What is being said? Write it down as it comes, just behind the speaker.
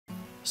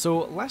So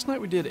last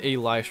night we did a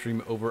live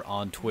stream over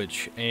on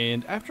Twitch,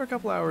 and after a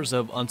couple hours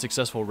of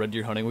unsuccessful red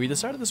deer hunting, we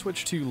decided to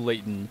switch to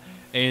Layton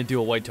and do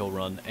a whitetail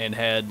run, and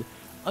had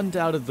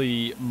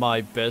undoubtedly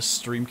my best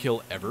stream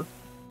kill ever.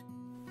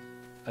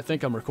 I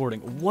think I'm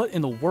recording. What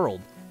in the world?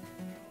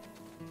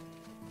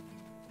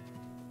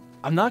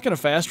 I'm not going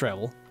to fast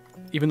travel,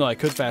 even though I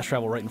could fast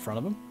travel right in front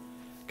of him,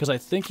 because I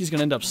think he's going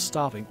to end up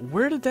stopping.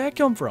 Where did that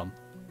come from?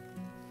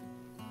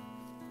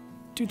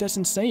 Dude, that's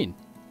insane.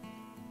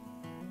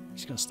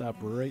 He's gonna stop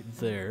right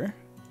there.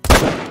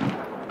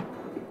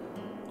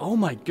 Oh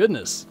my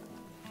goodness.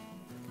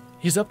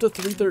 He's up to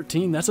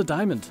 313. That's a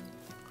diamond.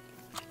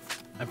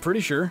 I'm pretty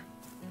sure.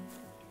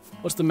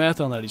 What's the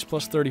math on that? He's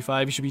plus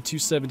 35. He should be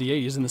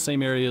 278. He's in the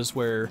same areas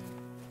where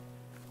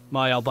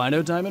my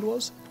albino diamond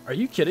was. Are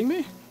you kidding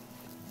me?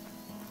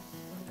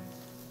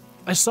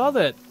 I saw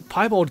that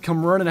piebald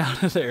come running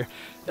out of there,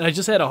 and I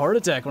just had a heart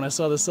attack when I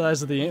saw the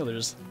size of the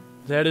antlers.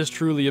 That is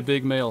truly a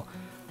big male.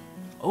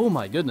 Oh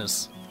my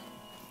goodness.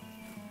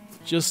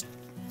 Just,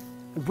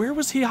 where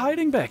was he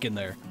hiding back in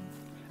there?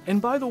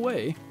 And by the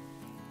way,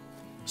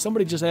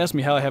 somebody just asked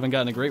me how I haven't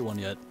gotten a great one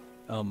yet.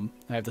 I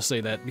have to say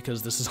that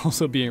because this is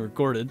also being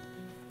recorded.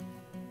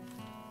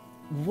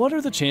 What are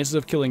the chances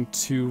of killing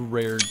 2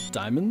 rare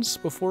diamonds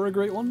before a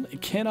great one?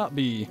 It cannot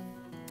be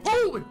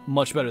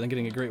much better than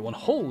getting a great one.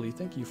 Holy,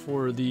 thank you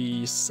for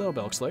the sub,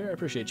 Elk Slayer. I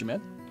appreciate you,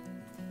 man.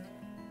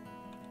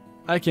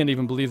 I can't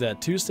even believe that.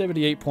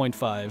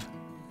 278.5.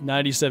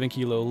 97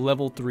 kilo,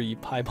 level 3,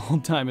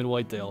 piebald diamond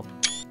whitetail.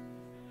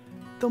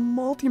 The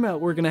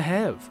multi-mount we're gonna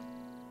have.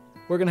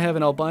 We're gonna have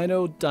an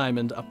albino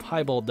diamond, a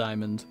piebald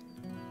diamond.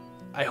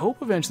 I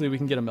hope eventually we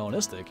can get a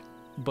melanistic,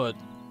 but,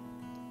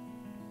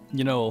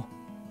 you know,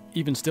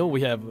 even still we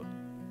have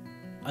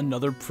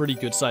another pretty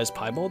good sized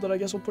piebald that I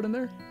guess we'll put in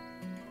there.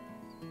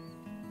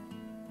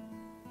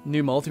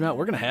 New multi-mount,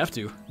 we're gonna have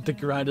to. The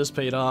grind has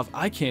paid off.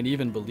 I can't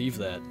even believe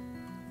that.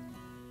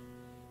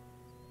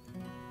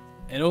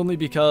 And only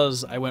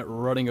because I went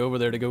running over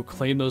there to go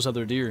claim those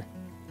other deer.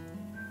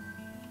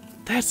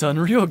 That's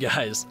unreal,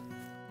 guys.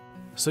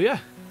 So yeah,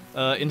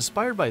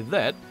 inspired by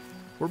that,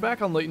 we're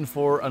back on Layton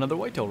for another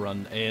whitetail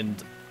run,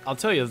 and I'll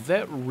tell you,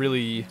 that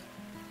really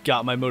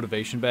got my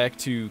motivation back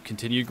to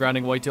continue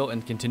grinding whitetail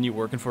and continue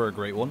working for a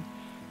great one.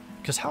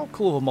 Because how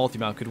cool of a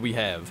multi-mount could we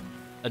have?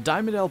 A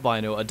diamond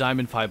albino, a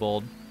diamond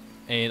piebald,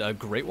 and a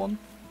great one?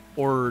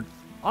 Or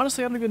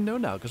honestly, I don't even know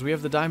now, because we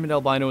have the diamond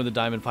albino and the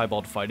diamond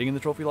piebald fighting in the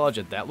trophy lodge,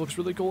 and that looks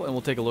really cool, and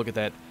we'll take a look at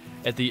that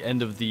at the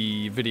end of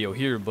the video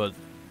here. But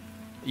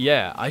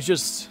yeah, I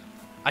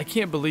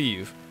can't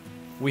believe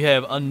we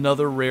have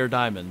another rare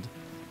diamond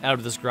out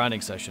of this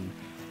grinding session.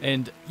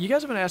 And you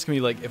guys have been asking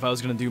me, like, if I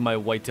was going to do my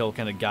whitetail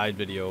kind of guide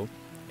video,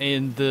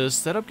 and the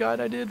setup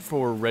guide I did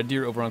for red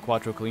deer over on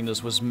Cuatro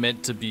Colinas was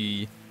meant to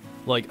be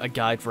like a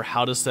guide for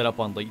how to set up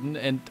on Layton,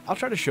 and I'll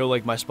try to show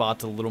like my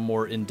spots a little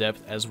more in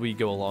depth as we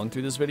go along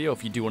through this video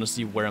if you do want to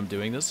see where I'm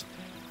doing this.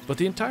 But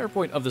the entire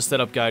point of the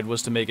setup guide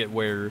was to make it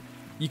where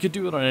you could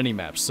do it on any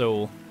map.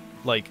 So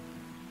like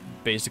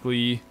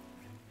basically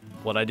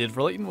what I did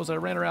for Layton was I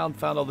ran around,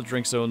 found all the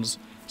drink zones,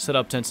 set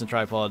up tents and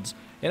tripods,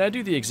 and I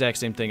do the exact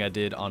same thing I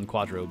did on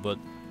Cuatro. But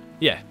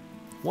yeah,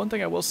 one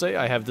thing I will say,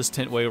 I have this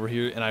tent way over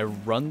here and I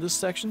run this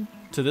section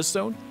to this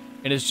zone,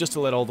 and it's just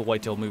to let all the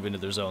whitetail move into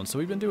their zone. So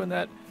we've been doing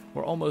that.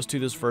 We're almost to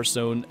this first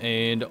zone,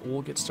 and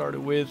we'll get started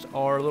with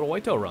our little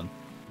whitetail run.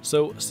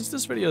 So, since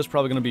this video is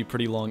probably going to be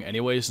pretty long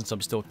anyway, since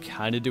I'm still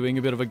kind of doing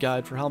a bit of a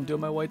guide for how I'm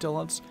doing my whitetail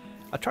hunts,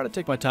 I try to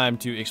take my time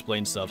to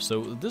explain stuff.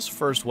 So, this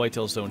first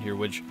whitetail zone here,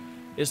 which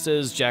it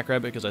says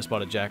jackrabbit because I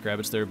spotted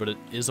jackrabbits there, but it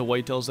is a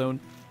whitetail zone.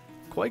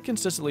 Quite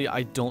consistently,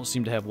 I don't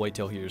seem to have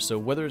whitetail here, so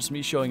whether it's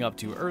me showing up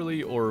too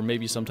early, or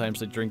maybe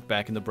sometimes they drink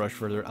back in the brush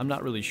further, I'm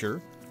not really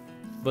sure.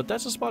 But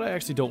that's a spot I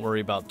actually don't worry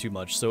about too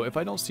much, so if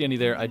I don't see any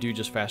there, I do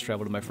just fast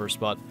travel to my first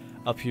spot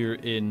up here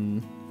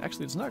in...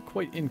 Actually, it's not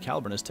quite in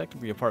Caliburn, it's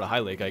technically a part of High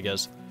Lake, I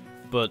guess.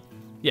 But,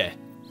 yeah,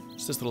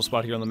 it's this little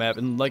spot here on the map,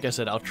 and like I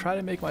said, I'll try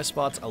to make my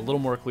spots a little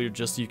more clear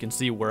just so you can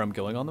see where I'm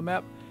going on the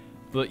map.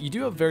 But you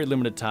do have very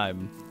limited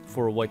time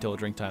for whitetail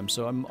drink time,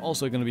 so I'm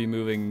also going to be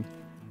moving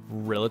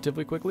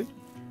relatively quickly.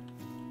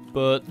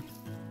 But,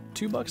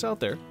 $2 out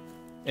there,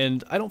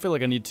 and I don't feel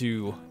like I need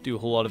to do a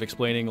whole lot of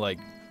explaining, like,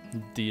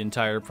 the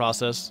entire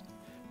process.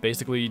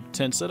 Basically,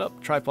 tent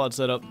setup, tripod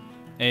setup,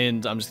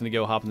 and I'm just going to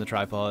go hop in the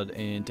tripod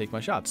and take my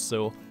shots.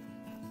 So,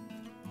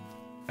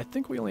 I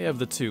think we only have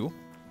the 2.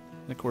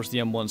 And of course, the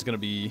M1 is going to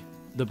be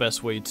the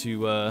best way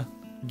to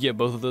get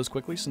both of those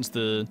quickly, since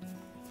the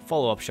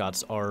follow-up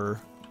shots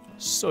are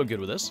so good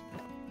with this.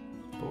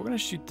 But we're going to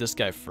shoot this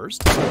guy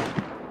first,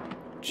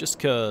 just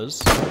because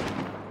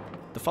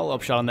the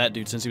follow-up shot on that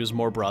dude, since he was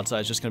more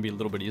broadside, is just going to be a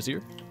little bit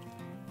easier.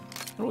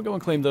 And we'll go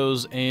and claim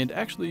those, and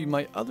actually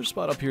my other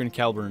spot up here in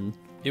Caliburn,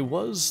 it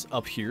was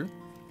up here,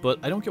 but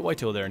I don't get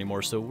whitetail there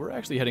anymore, so we're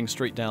actually heading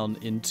straight down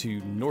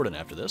into Norden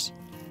after this.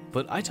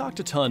 But I talked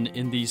a ton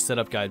in these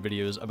setup guide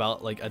videos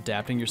about like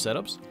adapting your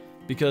setups,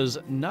 because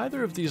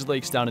neither of these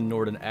lakes down in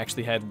Norden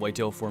actually had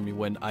whitetail for me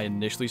when I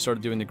initially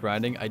started doing the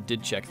grinding. I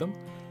did check them,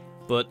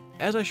 But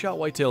as I shot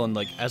whitetail, and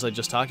like as I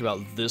just talked about,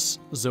 this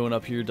zone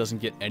up here doesn't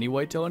get any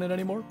whitetail in it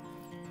anymore.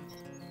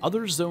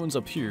 Other zones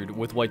appeared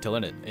with whitetail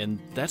in it, and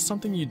that's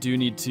something you do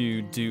need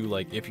to do,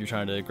 like if you're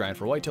trying to grind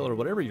for whitetail or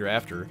whatever you're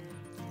after.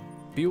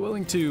 Be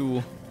willing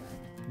to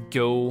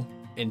go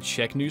and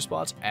check new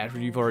spots after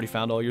you've already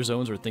found all your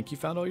zones or think you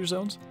found all your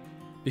zones,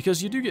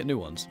 because you do get new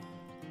ones.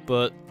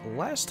 But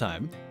last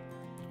time,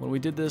 when we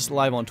did this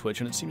live on Twitch,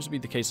 and it seems to be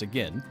the case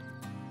again,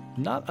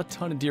 not a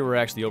ton of deer were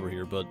actually over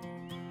here, but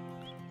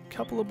a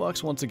couple of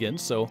bucks once again,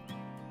 so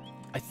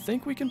I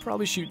think we can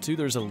probably shoot two.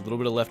 There's a little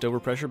bit of leftover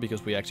pressure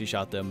because we actually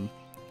shot them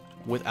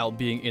without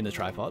being in the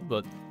tripod,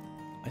 but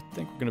I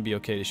think we're going to be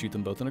okay to shoot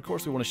them both. And of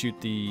course we want to shoot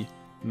the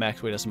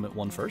max weight estimate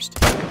one first.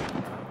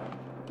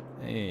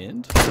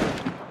 And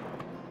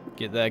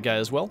get that guy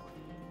as well.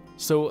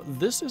 So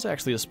this is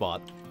actually a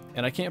spot,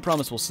 and I can't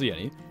promise we'll see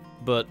any,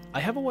 but I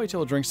have a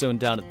whitetail drink zone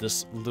down at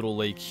this little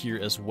lake here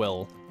as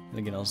well. And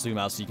again, I'll zoom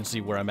out so you can see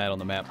where I'm at on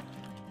the map.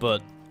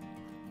 But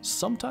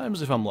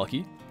sometimes if I'm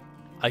lucky,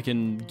 I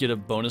can get a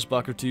bonus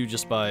buck or two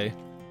just by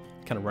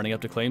kind of running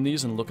up to claim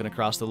these and looking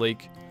across the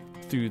lake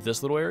through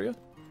this little area.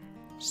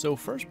 So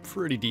first,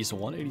 pretty decent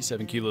one.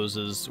 87 kilos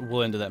is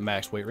well into that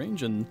max weight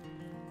range, and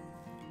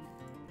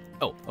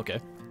oh, okay.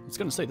 I was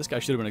gonna say this guy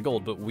should have been a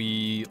gold, but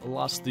we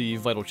lost the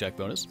vital check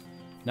bonus.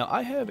 Now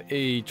I have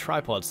a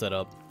tripod set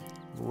up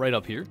right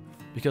up here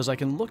because I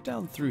can look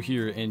down through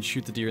here and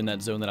shoot the deer in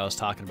that zone that I was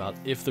talking about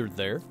if they're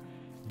there.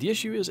 The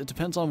issue is it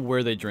depends on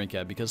where they drink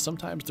at, because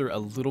sometimes they're a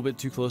little bit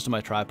too close to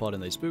my tripod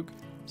and they spook.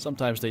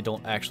 Sometimes they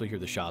don't actually hear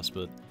the shots,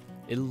 but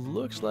it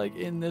looks like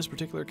in this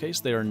particular case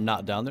they are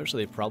not down there, so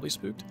they probably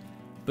spooked.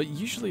 But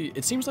usually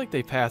it seems like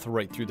they path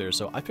right through there,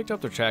 so I picked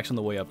up their tracks on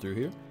the way up through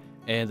here,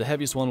 and the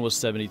heaviest one was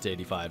 70 to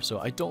 85, so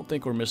I don't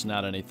think we're missing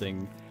out on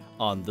anything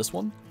on this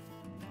one.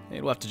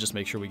 And we'll have to just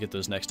make sure we get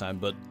those next time,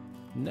 but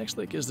next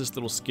lake is this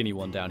little skinny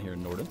one down here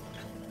in Norden.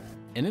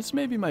 And it's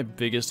maybe my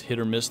biggest hit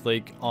or miss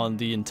lake on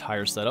the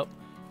entire setup.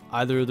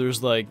 Either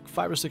there's like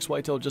 5 or 6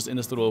 whitetail just in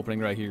this little opening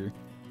right here,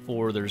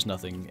 or there's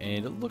nothing.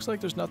 And it looks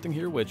like there's nothing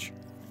here, which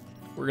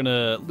we're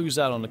gonna lose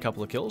out on a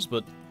couple of kills,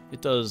 but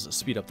it does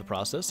speed up the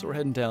process. So we're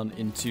heading down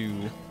into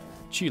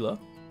Chila,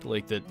 the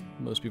lake that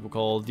most people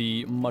call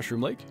the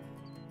Mushroom Lake.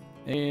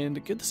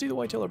 And good to see the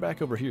whitetail are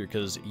back over here,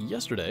 because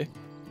yesterday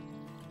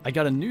I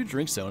got a new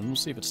drink zone. We'll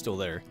see if it's still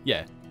there.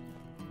 Yeah,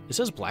 it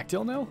says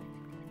blacktail now,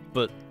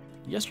 but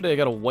yesterday I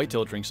got a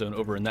whitetail drink zone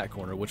over in that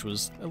corner, which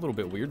was a little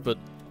bit weird, but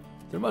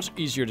they're much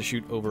easier to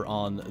shoot over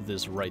on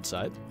this right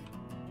side.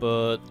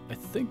 But I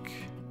think,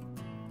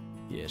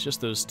 yeah, it's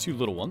just those two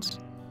little ones.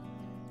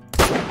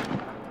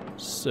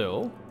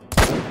 So,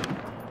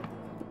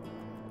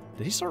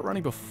 did he start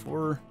running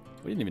before?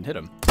 We didn't even hit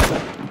him.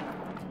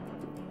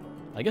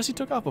 I guess he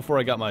took off before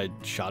I got my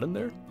shot in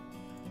there.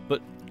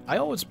 But I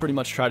always pretty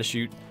much try to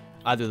shoot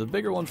either the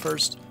bigger one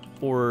first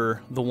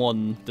or the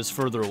one that's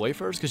further away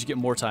first, because you get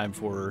more time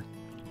for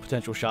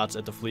potential shots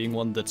at the fleeing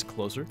one that's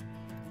closer.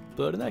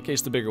 But in that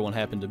case, the bigger one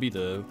happened to be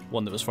the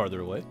one that was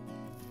farther away.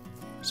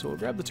 So we'll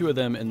grab the two of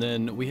them, and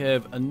then we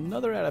have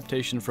another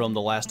adaptation from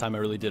the last time I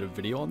really did a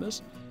video on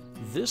this.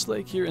 This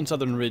lake here in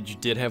Southern Ridge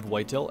did have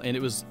whitetail, and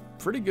it was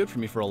pretty good for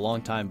me for a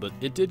long time, but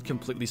it did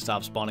completely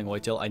stop spawning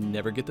whitetail. I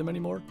never get them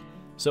anymore.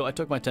 So I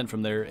took my tent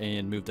from there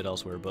and moved it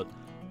elsewhere, but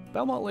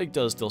Belmont Lake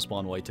does still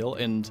spawn whitetail,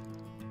 and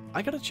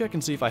I gotta check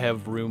and see if I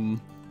have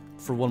room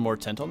for one more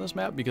tent on this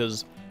map,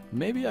 because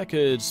maybe I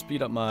could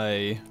speed up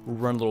my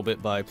run a little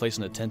bit by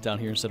placing a tent down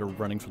here instead of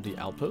running from the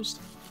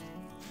outpost.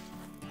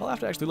 I'll have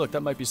to actually look.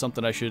 That might be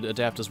something I should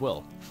adapt as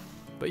well.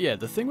 But yeah,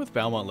 the thing with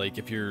Belmont Lake,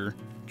 if you're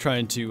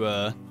trying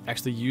to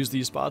actually use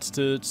these spots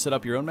to set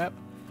up your own map,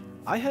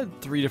 I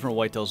had 3 different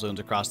whitetail zones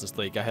across this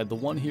lake. I had the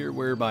one here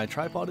where my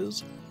tripod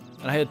is,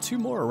 and I had 2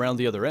 more around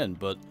the other end,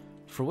 but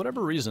for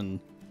whatever reason,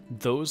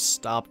 those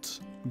stopped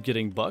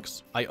getting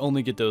bucks. I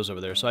only get those over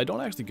there, so I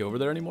don't actually go over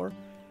there anymore.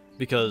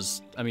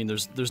 Because, I mean,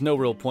 there's no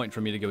real point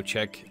for me to go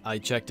check. I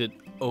checked it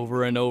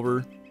over and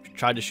over,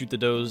 tried to shoot the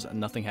does, and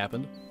nothing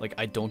happened. Like,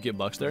 I don't get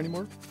bucks there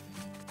anymore.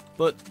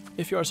 But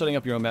if you are setting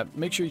up your own map,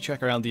 make sure you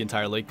check around the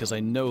entire lake, because I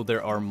know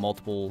there are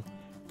multiple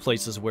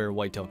places where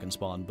whitetail can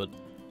spawn. But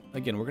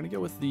again, we're going to go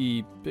with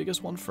the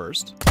biggest one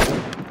first.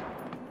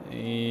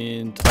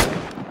 And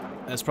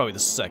that's probably the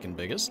second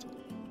biggest.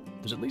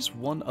 There's at least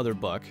one other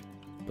buck,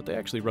 but they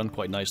actually run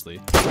quite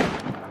nicely.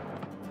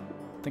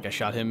 I think I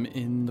shot him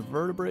in the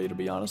vertebrae, to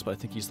be honest, but I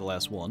think he's the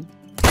last one.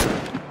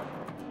 I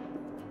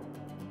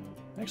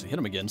actually hit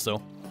him again,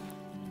 so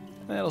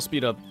that'll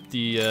speed up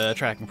the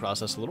tracking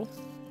process a little.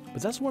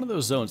 But that's one of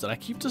those zones that I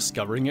keep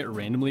discovering it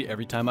randomly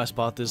every time I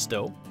spot this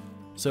doe.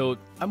 So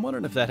I'm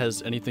wondering if that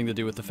has anything to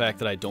do with the fact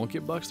that I don't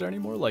get bucks there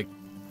anymore. Like,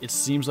 it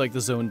seems like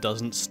the zone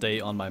doesn't stay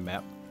on my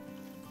map.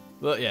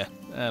 But yeah,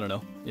 I don't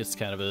know. It's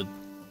kind of a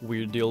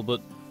weird deal,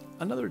 but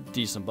another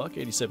decent buck,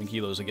 87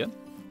 kilos again.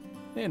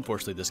 And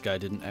unfortunately, this guy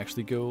didn't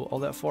actually go all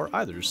that far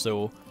either,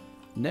 so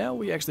now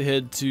we actually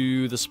head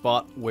to the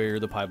spot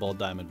where the piebald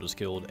diamond was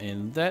killed,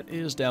 and that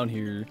is down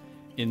here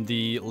in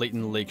the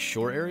Layton Lake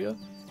Shore area,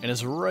 and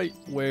it's right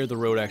where the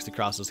road actually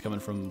crosses coming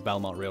from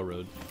Belmont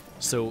Railroad.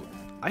 So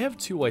I have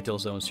 2 whitetail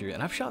zones here,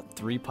 and I've shot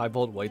 3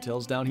 piebald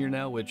whitetails down here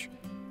now, which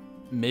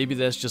maybe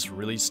that's just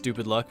really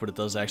stupid luck, but it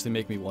does actually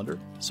make me wonder.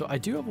 So I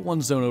do have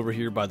one zone over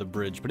here by the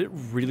bridge, but it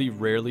really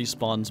rarely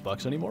spawns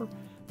bucks anymore,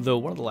 though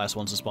one of the last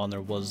ones to spawn there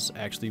was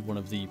actually one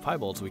of the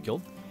piebalds we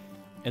killed.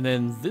 And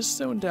then this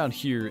zone down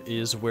here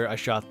is where I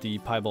shot the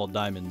piebald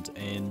diamond,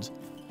 and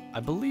I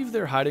believe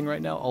they're hiding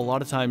right now. A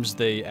lot of times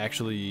they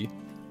actually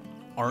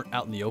aren't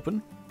out in the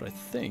open, but I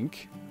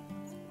think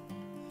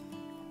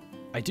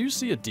I do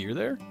see a deer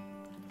there.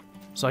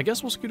 So I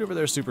guess we'll scoot over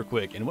there super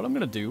quick, and what I'm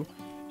going to do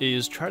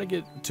is try to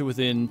get to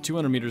within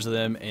 200 meters of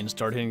them and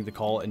start hitting the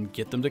call and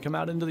get them to come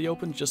out into the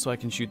open just so I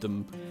can shoot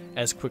them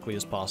as quickly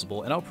as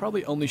possible. And I'll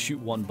probably only shoot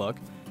 1 buck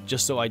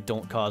just so I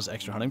don't cause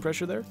extra hunting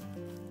pressure there.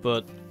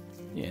 But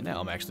yeah, now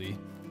I'm actually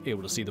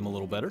able to see them a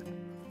little better.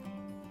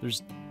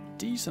 There's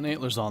decent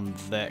antlers on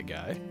that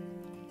guy.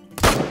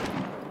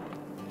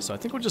 So I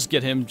think we'll just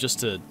get him just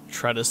to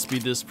try to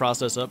speed this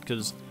process up,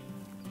 because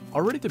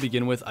already to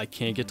begin with, I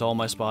can't get to all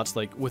my spots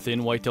like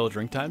within whitetail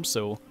drink time,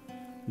 so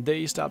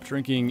they stop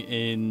drinking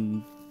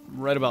in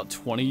right about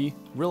 20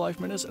 real-life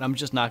minutes, and I'm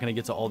just not going to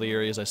get to all the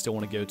areas I still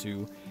want to go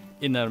to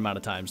in that amount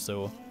of time.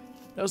 So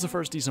that was the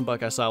first decent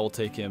buck I saw. We'll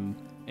take him,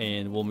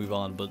 and we'll move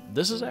on. But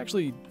this is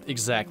actually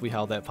exactly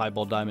how that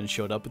piebald diamond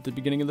showed up at the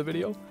beginning of the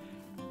video.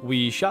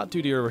 We shot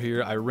 2 deer over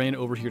here, I ran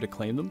over here to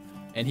claim them,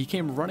 and he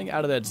came running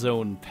out of that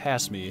zone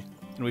past me,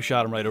 and we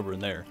shot him right over in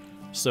there.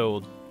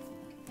 So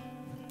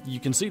you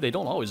can see they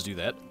don't always do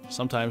that.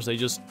 Sometimes they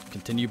just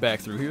continue back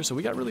through here, so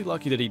we got really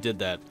lucky that he did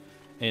that.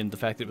 And the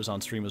fact that it was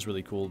on stream was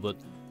really cool. But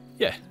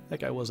yeah, that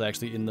guy was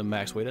actually in the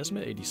max weight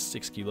estimate,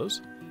 86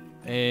 kilos.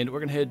 And we're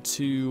going to head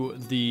to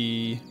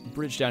the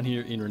bridge down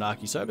here in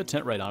Renaki. So I have a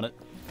tent right on it,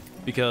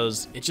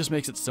 because it just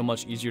makes it so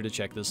much easier to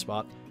check this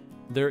spot.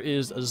 There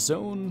is a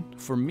zone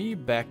for me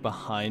back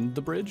behind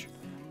the bridge.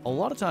 A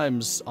lot of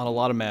times on a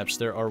lot of maps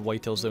there are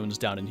whitetail zones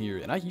down in here,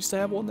 and I used to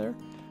have one there,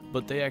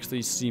 but they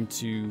actually seem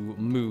to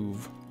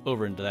move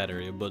over into that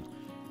area. But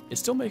it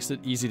still makes it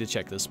easy to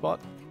check this spot.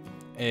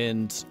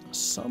 And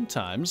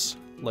sometimes,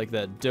 like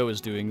that doe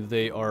is doing,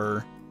 they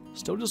are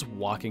still just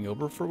walking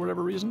over for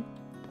whatever reason.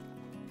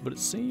 But it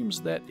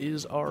seems that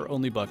is our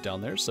only buck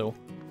down there, so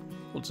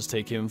we'll just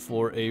take him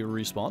for a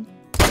respawn.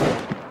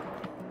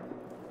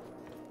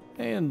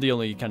 And the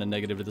only kind of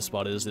negative to the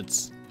spot is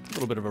it's a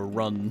little bit of a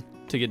run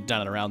to get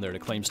down and around there to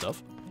claim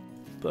stuff.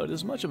 But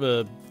as much of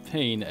a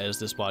pain as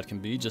this spot can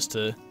be just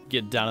to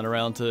get down and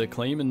around to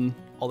claim and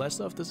all that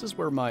stuff, this is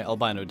where my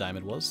albino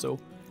diamond was, so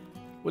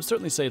would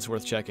certainly say it's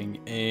worth checking.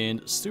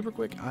 And super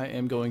quick, I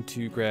am going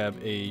to grab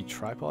a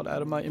tripod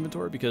out of my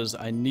inventory because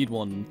I need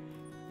one,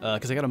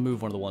 because I got to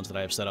move one of the ones that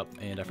I have set up,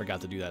 and I forgot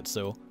to do that.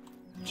 So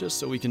just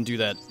so we can do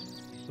that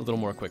a little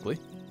more quickly.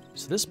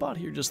 So this spot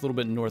here, just a little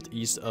bit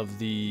northeast of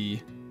the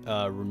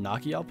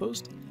Renaki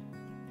outpost,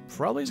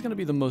 probably is going to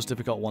be the most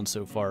difficult one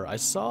so far. I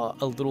saw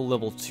a little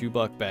level 2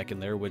 buck back in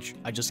there, which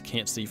I just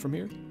can't see from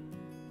here.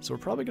 So we're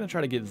probably going to try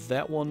to get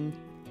that one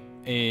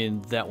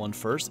and that one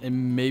first,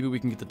 and maybe we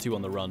can get the 2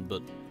 on the run,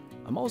 but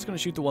I'm always going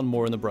to shoot the one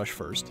more in the brush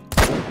first.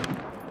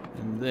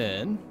 And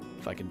then,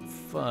 if I can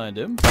find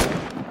him,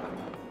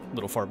 a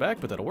little far back,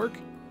 but that'll work.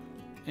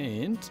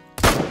 And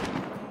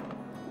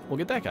we'll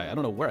get that guy. I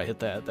don't know where I hit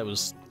that. That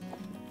was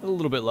a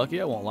little bit lucky,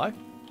 I won't lie.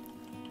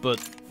 But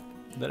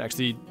that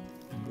actually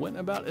went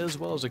about as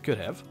well as it could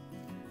have.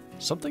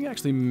 Something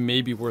actually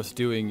maybe worth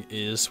doing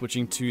is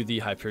switching to the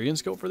Hyperion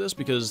scope for this,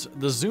 because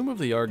the zoom of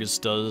the Argus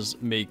does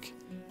make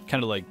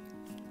kind of like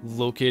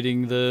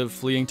locating the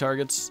fleeing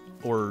targets,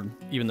 or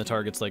even the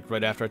targets like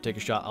right after I take a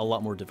shot, a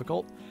lot more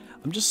difficult.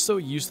 I'm just so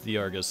used to the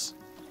Argus.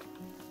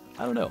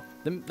 I don't know.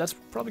 That's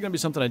probably going to be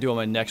something I do on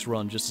my next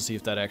run just to see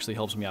if that actually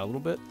helps me out a little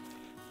bit.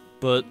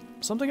 But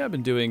something I've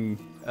been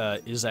doing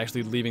is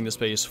actually leaving the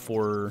space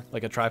for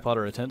like a tripod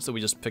or a tent, so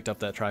we just picked up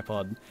that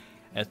tripod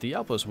at the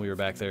outpost when we were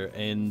back there.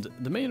 And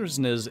the main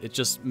reason is it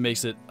just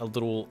makes it a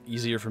little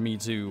easier for me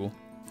to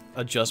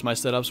adjust my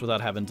setups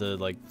without having to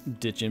like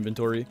ditch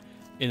inventory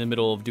in the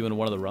middle of doing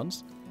one of the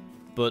runs.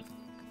 But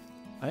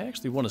I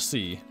actually want to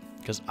see,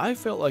 because I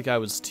felt like I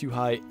was too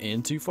high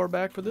and too far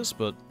back for this,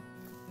 but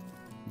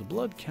the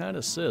blood kind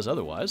of says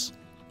otherwise.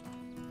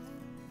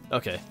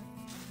 Okay,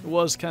 it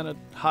was kind of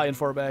high and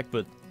far back,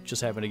 but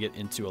just happened to get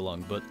into a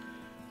lung. But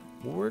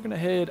we're going to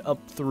head up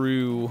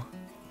through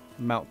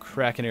Mount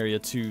Kraken area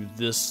to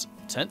this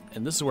tent,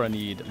 and this is where I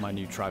need my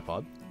new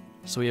tripod.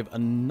 So we have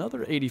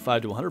another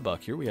 85 to 100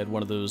 buck here. We had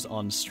one of those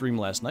on stream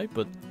last night,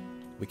 but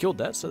we killed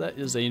that, so that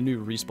is a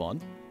new respawn.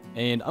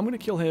 And I'm going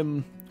to kill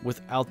him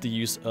without the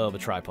use of a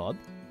tripod.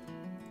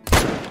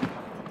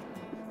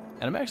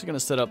 And I'm actually going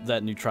to set up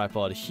that new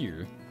tripod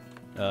here.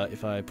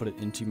 If I put it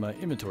into my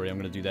inventory, I'm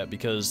going to do that,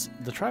 because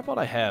the tripod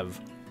I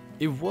have,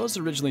 it was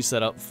originally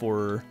set up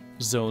for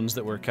zones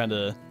that were kind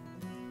of,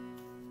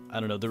 I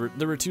don't know,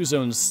 there were 2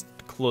 zones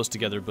close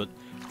together, but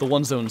the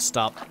one zone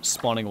stopped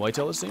spawning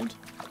whitetail, it seemed.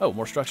 Oh,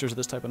 more structures of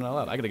this type are not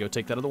allowed. I gotta go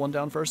take that other one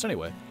down first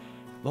anyway.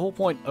 The whole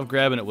point of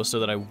grabbing it was so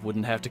that I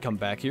wouldn't have to come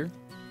back here.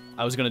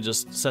 I was gonna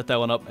just set that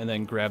one up and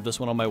then grab this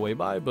one on my way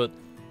by, but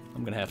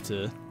I'm gonna have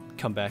to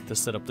come back to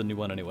set up the new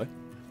one anyway.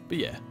 But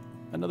yeah,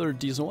 another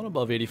decent one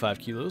above 85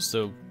 kilos,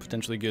 so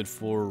potentially good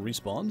for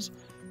respawns.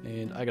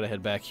 And I gotta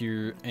head back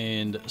here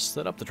and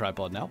set up the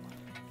tripod now.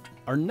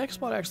 Our next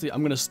spot, actually,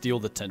 I'm gonna steal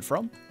the tent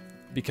from,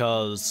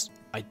 because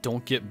I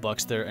don't get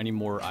bucks there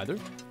anymore either.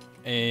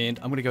 And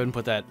I'm gonna go ahead and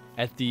put that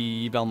at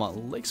the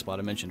Belmont Lake spot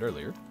I mentioned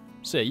earlier.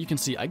 So yeah, you can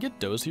see I get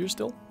does here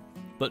still,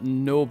 but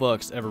no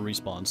bucks ever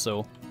respawn.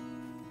 So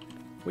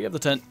we have the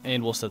tent,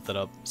 and we'll set that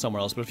up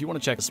somewhere else. But if you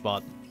want to check the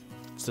spot,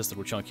 it's this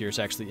little chunk here. It's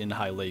actually in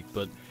High Lake,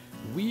 but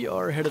we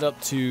are headed up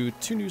to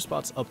 2 new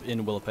spots up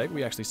in Willowpeg.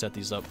 We actually set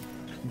these up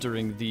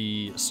during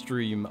the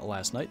stream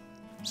last night.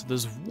 So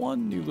there's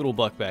 1 new little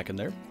buck back in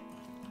there.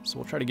 So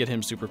we'll try to get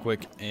him super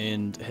quick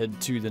and head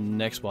to the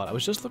next spot. I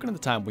was just looking at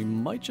the time. We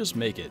might just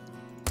make it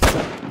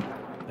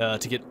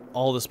to get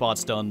all the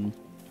spots done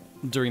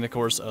during the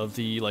course of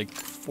the, like,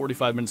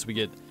 45 minutes we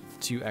get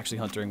to actually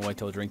hunt during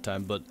whitetail drink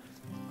time. But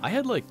I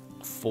had, like,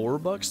 4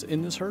 bucks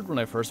in this herd when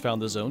I first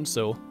found the zone,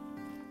 so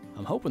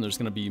I'm hoping there's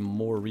going to be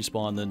more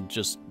respawn than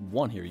just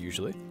 1 here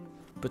usually.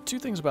 But 2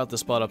 things about this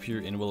spot up here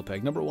in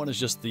Willowpeg. Number 1 is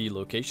just the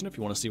location, if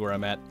you want to see where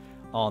I'm at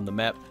on the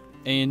map.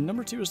 And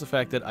number 2 is the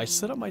fact that I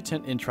set up my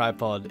tent and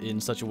tripod in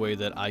such a way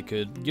that I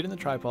could get in the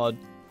tripod,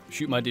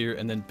 shoot my deer,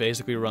 and then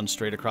basically run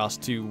straight across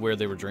to where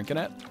they were drinking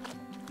at.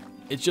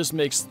 It just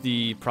makes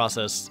the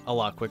process a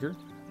lot quicker.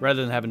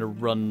 Rather than having to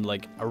run,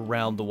 like,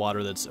 around the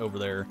water that's over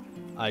there,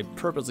 I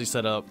purposely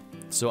set up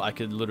so I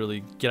could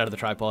literally get out of the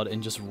tripod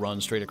and just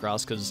run straight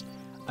across, because,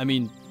 I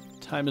mean,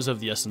 time is of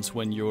the essence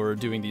when you're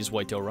doing these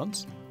whitetail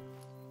runs.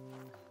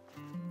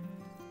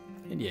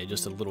 And yeah,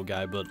 just a little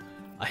guy, but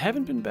I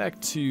haven't been back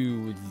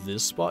to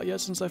this spot yet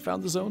since I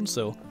found the zone,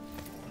 so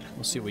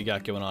we'll see what we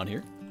got going on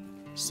here.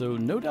 So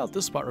no doubt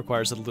this spot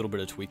requires a little bit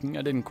of tweaking.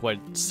 I didn't quite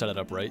set it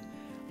up right.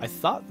 I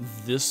thought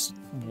this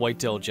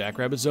whitetail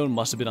jackrabbit zone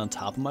must have been on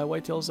top of my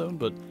whitetail zone,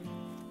 but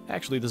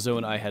actually the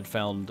zone I had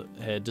found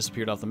had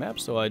disappeared off the map,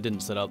 so I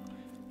didn't set up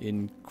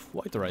in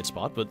quite the right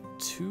spot. But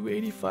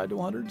 285 to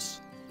 100s,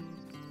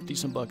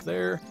 decent buck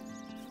there,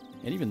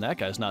 and even that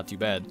guy's not too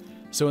bad.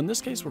 So in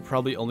this case, we're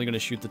probably only going to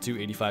shoot the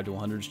 285 to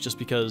 100s just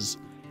because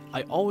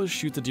I always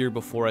shoot the deer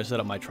before I set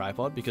up my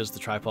tripod, because the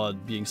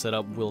tripod being set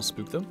up will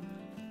spook them.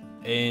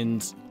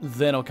 And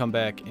then I'll come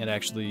back and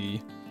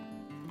actually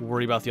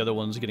worry about the other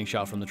ones getting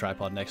shot from the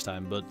tripod next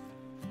time. But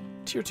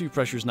tier 2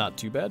 pressure is not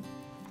too bad.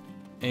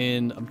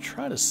 And I'm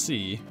trying to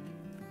see,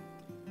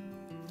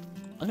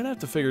 I'm going to have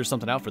to figure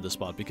something out for this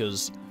spot,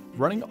 because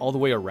running all the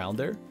way around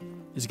there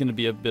is going to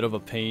be a bit of a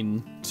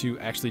pain to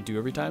actually do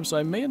every time. So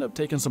I may end up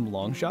taking some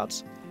long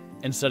shots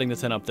and setting the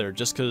tent up there,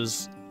 just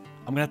because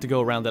I'm going to have to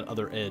go around that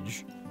other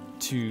edge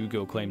to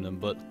go claim them.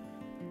 But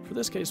for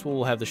this case,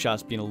 we'll have the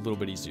shots being a little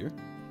bit easier.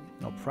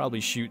 I'll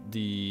probably shoot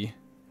the...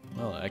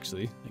 Well,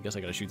 actually, I guess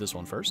I gotta shoot this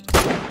one first.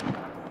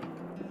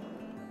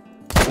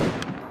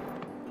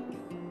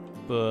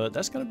 But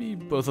that's gonna be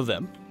both of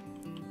them.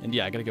 And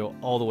yeah, I gotta go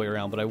all the way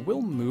around, but I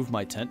will move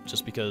my tent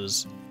just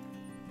because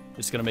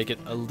it's gonna make it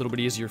a little bit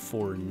easier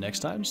for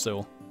next time.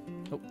 So,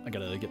 oh, I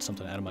gotta get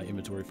something out of my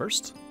inventory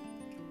first.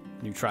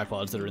 New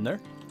tripods that are in there.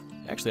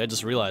 Actually, I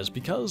just realized,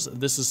 because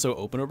this is so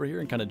open over here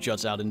and kind of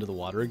juts out into the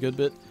water a good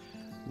bit,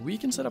 we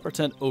can set up our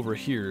tent over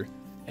here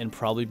and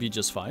probably be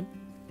just fine.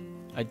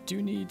 I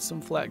do need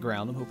some flat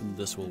ground. I'm hoping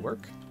this will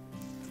work.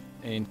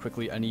 And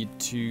quickly, I need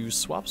to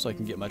swap so I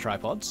can get my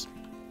tripods.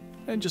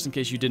 And just in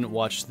case you didn't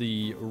watch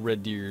the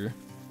red deer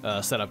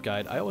setup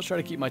guide, I always try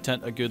to keep my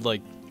tent a good,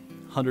 like,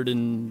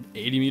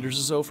 180 meters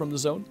or so from the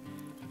zone.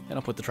 And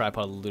I'll put the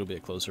tripod a little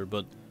bit closer,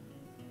 but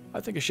I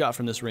think a shot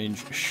from this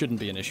range shouldn't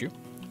be an issue.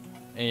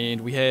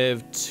 And we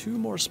have 2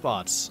 more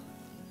spots.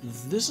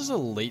 This is a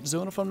late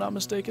zone, if I'm not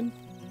mistaken,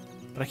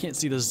 but I can't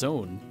see the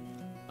zone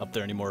up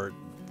there anymore.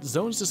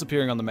 Zones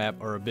disappearing on the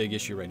map are a big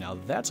issue right now.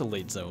 That's a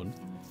late zone,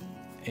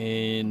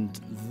 and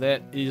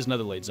that is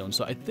another late zone.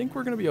 So I think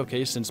we're going to be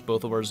okay, since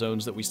both of our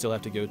zones that we still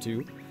have to go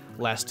to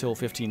last till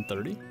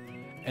 1530.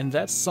 And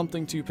that's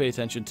something to pay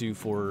attention to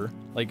for,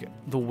 like,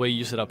 the way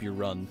you set up your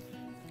run.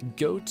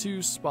 Go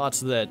to spots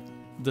that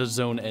the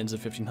zone ends at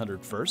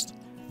 1500 first.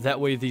 That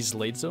way these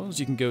late zones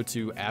you can go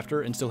to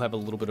after and still have a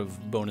little bit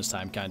of bonus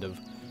time, kind of,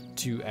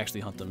 to actually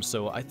hunt them.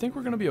 So I think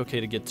we're going to be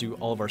okay to get to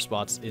all of our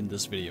spots in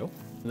this video.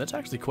 And that's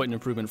actually quite an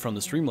improvement from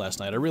the stream last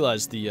night. I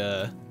realized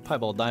the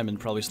piebald diamond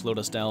probably slowed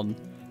us down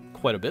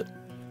quite a bit,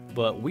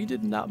 but we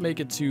did not make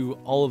it to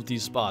all of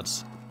these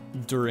spots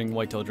during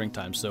whitetail drink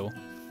time, so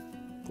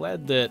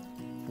glad that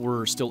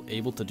we're still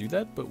able to do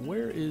that. But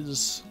where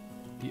is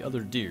the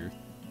other deer?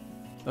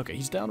 Okay,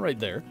 he's down right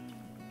there.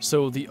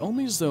 So the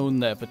only zone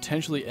that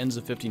potentially ends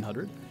at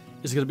 1500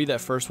 is going to be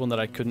that first one that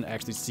I couldn't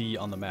actually see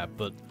on the map,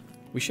 but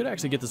we should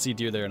actually get to see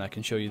deer there, and I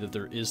can show you that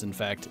there is in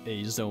fact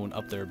a zone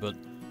up there. But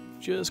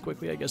just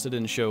quickly, I guess I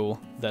didn't show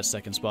that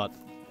second spot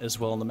as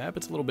well on the map.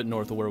 It's a little bit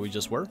north of where we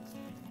just were.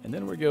 And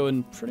then we're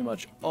going pretty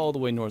much all the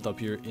way north up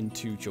here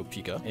into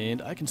Chopeka.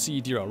 And I can see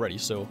deer already,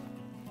 so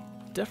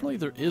definitely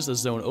there is a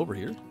zone over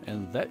here.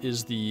 And that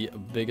is the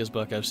biggest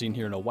buck I've seen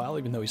here in a while,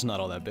 even though he's not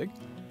all that big.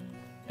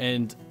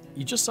 And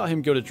you just saw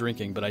him go to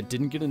drinking, but I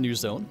didn't get a new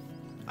zone.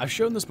 I've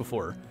shown this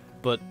before,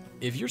 but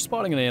if you're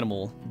spotting an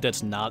animal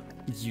that's not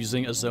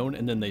using a zone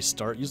and then they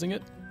start using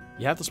it,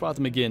 you have to spot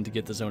them again to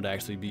get the zone to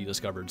actually be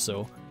discovered.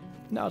 So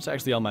now it's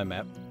actually on my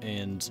map,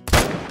 and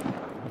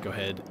I'll go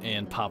ahead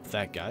and pop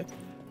that guy.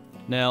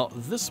 Now,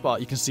 this spot,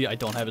 you can see I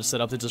don't have it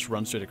set up to just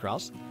run straight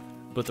across,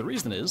 but the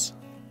reason is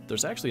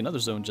there's actually another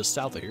zone just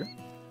south of here,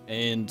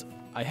 and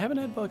I haven't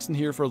had bucks in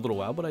here for a little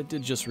while, but I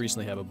did just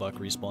recently have a buck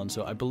respawn,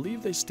 so I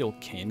believe they still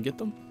can get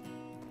them.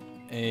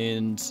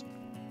 And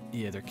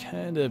yeah, they're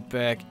kind of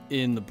back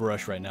in the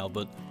brush right now,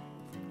 but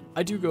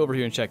I do go over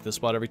here and check this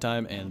spot every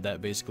time, and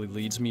that basically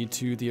leads me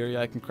to the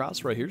area I can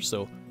cross right here.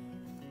 So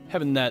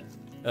having that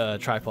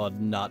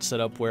tripod not set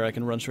up where I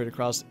can run straight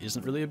across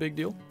isn't really a big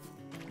deal.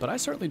 But I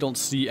certainly don't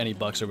see any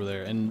bucks over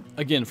there, and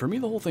again, for me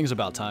the whole thing's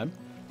about time.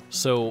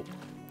 So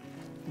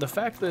the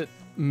fact that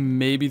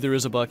maybe there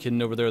is a buck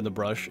hidden over there in the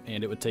brush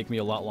and it would take me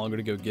a lot longer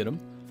to go get him,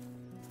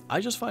 I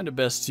just find it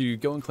best to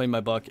go and claim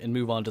my buck and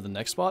move on to the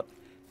next spot.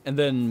 And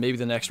then maybe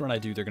the next run I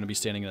do, they're going to be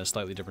standing in a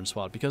slightly different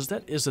spot, because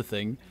that is the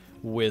thing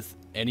with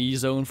any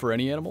zone for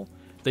any animal.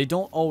 They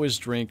don't always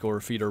drink or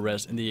feed or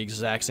rest in the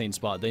exact same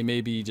spot. They may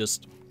be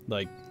just,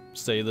 like,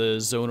 say the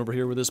zone over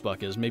here where this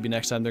buck is. Maybe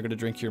next time they're going to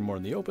drink here more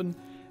in the open.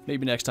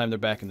 Maybe next time they're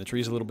back in the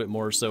trees a little bit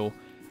more. So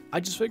I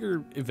just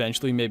figure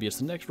eventually maybe it's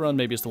the next run,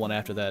 maybe it's the one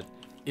after that.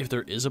 If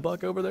there is a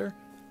buck over there,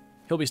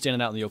 he'll be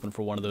standing out in the open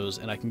for one of those,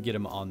 and I can get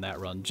him on that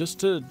run. Just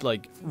to,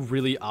 like,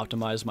 really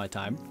optimize my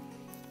time.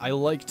 I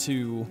like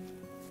to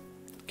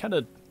kind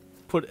of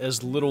put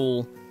as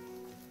little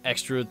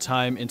extra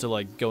time into,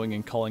 like, going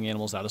and calling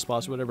animals out of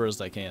spots or whatever as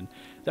I can.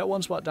 That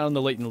one spot down in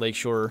the Layton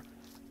Lakeshore,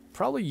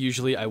 probably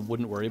usually I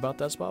wouldn't worry about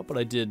that spot, but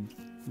I did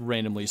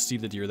randomly see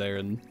the deer there,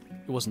 and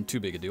it wasn't too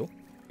big a deal.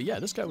 But yeah,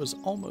 this guy was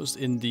almost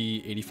in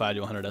the 85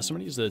 to 100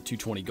 estimate. He's a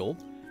 220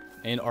 gold.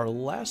 And our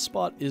last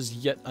spot is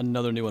yet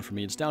another new one for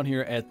me. It's down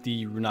here at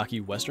the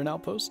Runaki Western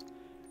Outpost.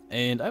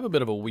 And I have a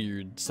bit of a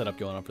weird setup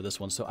going on for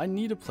this one, so I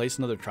need to place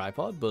another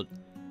tripod, but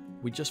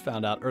we just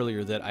found out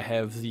earlier that I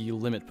have the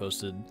limit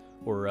posted,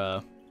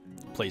 or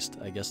placed,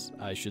 I guess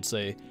I should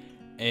say,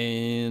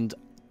 and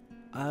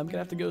I'm gonna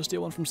have to go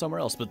steal one from somewhere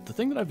else. But the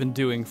thing that I've been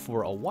doing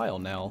for a while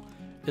now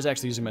is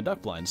actually using my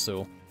duck blinds,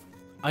 so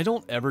I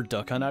don't ever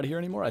duck hunt out of here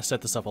anymore. I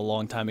set this up a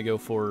long time ago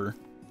for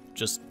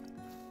just...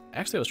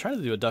 Actually, I was trying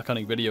to do a duck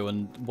hunting video,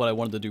 and what I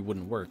wanted to do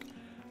wouldn't work.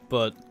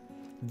 But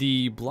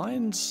the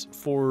blinds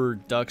for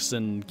ducks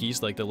and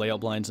geese, like the layout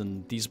blinds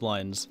and these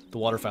blinds, the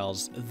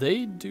waterfowls,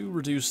 they do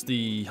reduce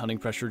the hunting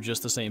pressure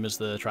just the same as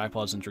the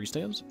tripods and tree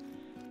stands.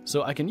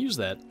 So I can use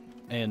that,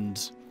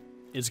 and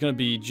it's going to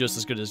be just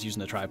as good as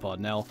using a tripod.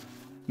 Now,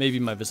 maybe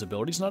my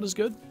visibility's not as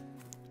good,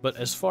 but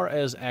as far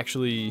as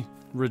actually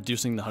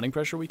reducing the hunting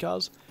pressure we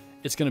cause,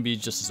 it's going to be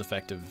just as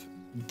effective.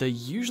 They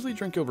usually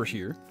drink over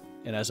here,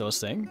 and as I was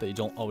saying, they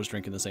don't always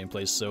drink in the same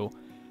place, so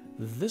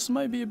this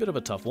might be a bit of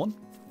a tough one,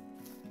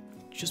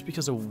 just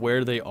because of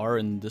where they are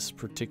in this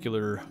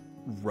particular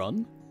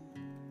run.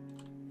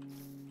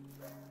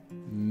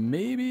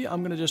 Maybe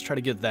I'm going to just try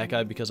to get that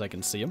guy because I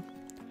can see him,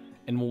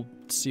 and we'll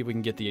see if we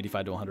can get the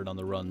 85 to 100 on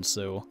the run.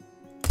 So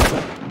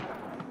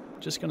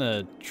just going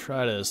to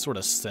try to sort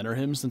of center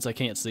him since I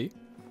can't see,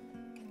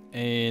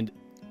 and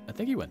I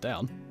think he went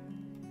down.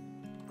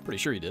 Pretty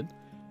sure he did.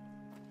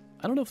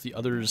 I don't know if the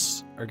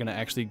others are going to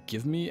actually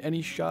give me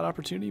any shot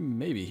opportunity.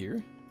 Maybe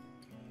here.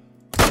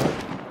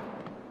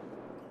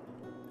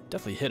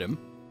 Definitely hit him.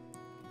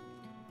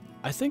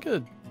 I think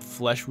a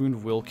flesh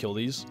wound will kill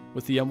these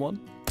with the M1.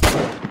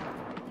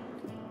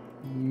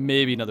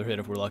 Maybe another hit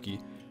if we're lucky.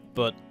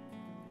 But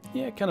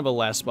yeah, kind of a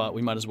last spot.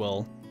 We might as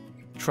well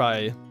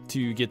try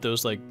to get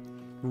those like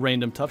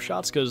random tough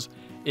shots, because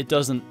it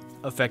doesn't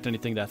affect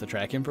anything to have to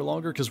track him for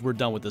longer, because we're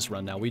done with this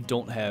run now. We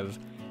don't have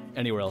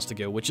anywhere else to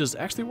go, which is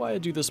actually why I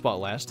do this spot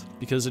last,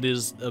 because it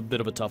is a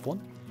bit of a tough one.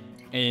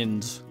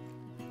 And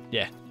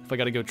yeah, if I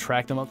gotta go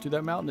track them up through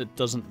that mountain, it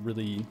doesn't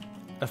really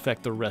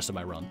affect the rest of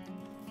my run.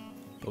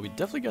 But we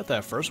definitely got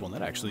that first one.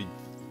 That actually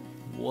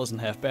wasn't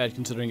half bad,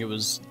 considering it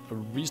was a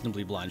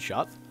reasonably blind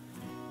shot.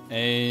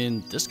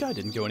 And this guy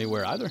didn't go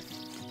anywhere either.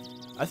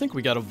 I think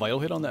we got a vital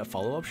hit on that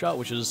follow-up shot,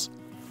 which is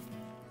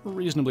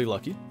reasonably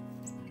lucky.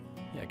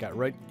 Yeah, got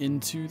right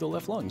into the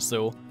left lung.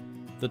 So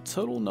the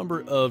total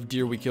number of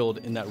deer we killed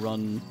in that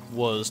run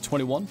was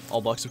 21,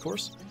 all bucks of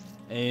course,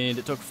 and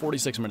it took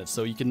 46 minutes,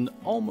 so you can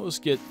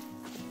almost get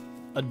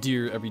a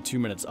deer every 2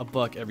 minutes, a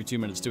buck every 2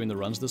 minutes doing the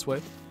runs this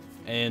way,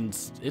 and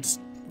it's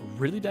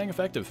really dang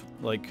effective.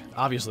 Like,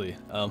 obviously,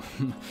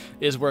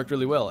 it's worked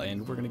really well,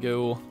 and we're gonna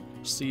go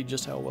see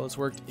just how well it's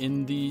worked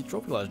in the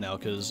trophy lodge now,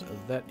 because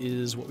that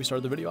is what we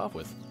started the video off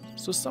with.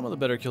 So some of the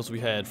better kills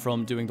we had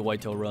from doing the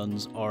whitetail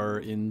runs are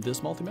in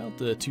this multi-mount,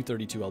 the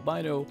 232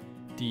 Albino,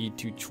 the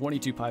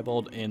 222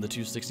 Piebald, and the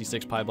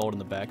 266 Piebald in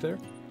the back there.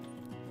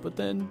 But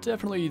then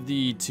definitely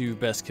the two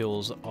best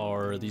kills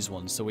are these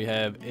ones. So we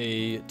have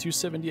a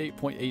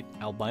 278.8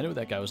 Albino,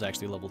 that guy was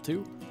actually level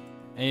 2,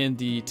 and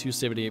the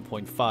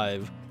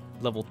 278.5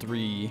 level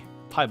 3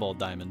 Piebald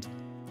Diamond.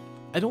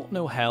 I don't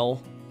know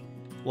how,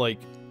 like,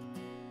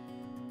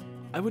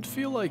 I would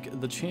feel like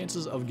the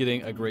chances of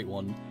getting a great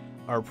one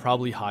are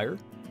probably higher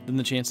than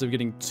the chance of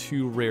getting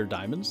 2 rare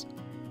diamonds,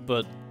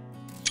 but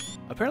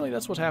apparently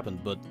that's what happened.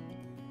 But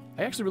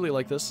I actually really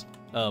like this.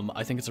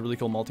 I think it's a really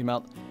cool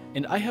multi-mount,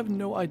 and I have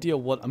no idea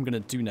what I'm gonna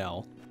do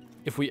now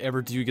if we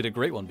ever do get a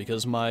great one,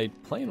 because my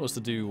plan was to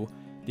do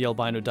the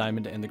albino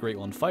diamond and the great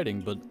one fighting,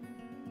 but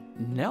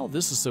now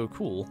this is so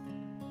cool,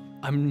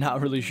 I'm not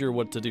really sure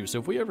what to do. So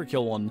if we ever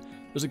kill one,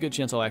 there's a good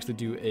chance I'll actually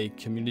do a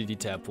community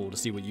tab pool to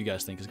see what you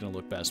guys think is going to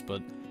look best.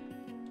 But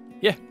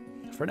yeah,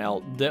 for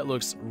now, that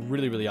looks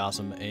really, really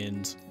awesome,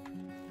 and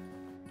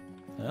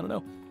I don't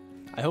know.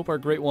 I hope our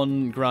great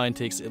one grind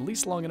takes at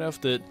least long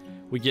enough that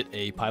we get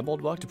a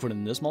piebald buck to put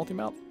in this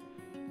multi-mount,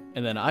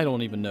 and then I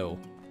don't even know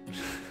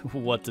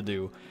what to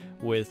do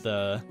with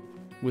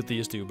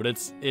these two, but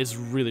it's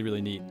really,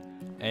 really neat.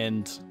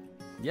 And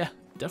yeah,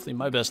 definitely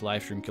my best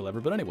live stream kill ever.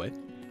 But anyway,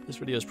 this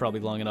video is probably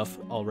long enough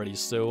already,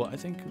 so I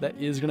think that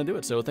is going to do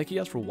it. So thank you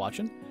guys for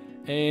watching,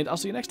 and I'll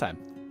see you next time.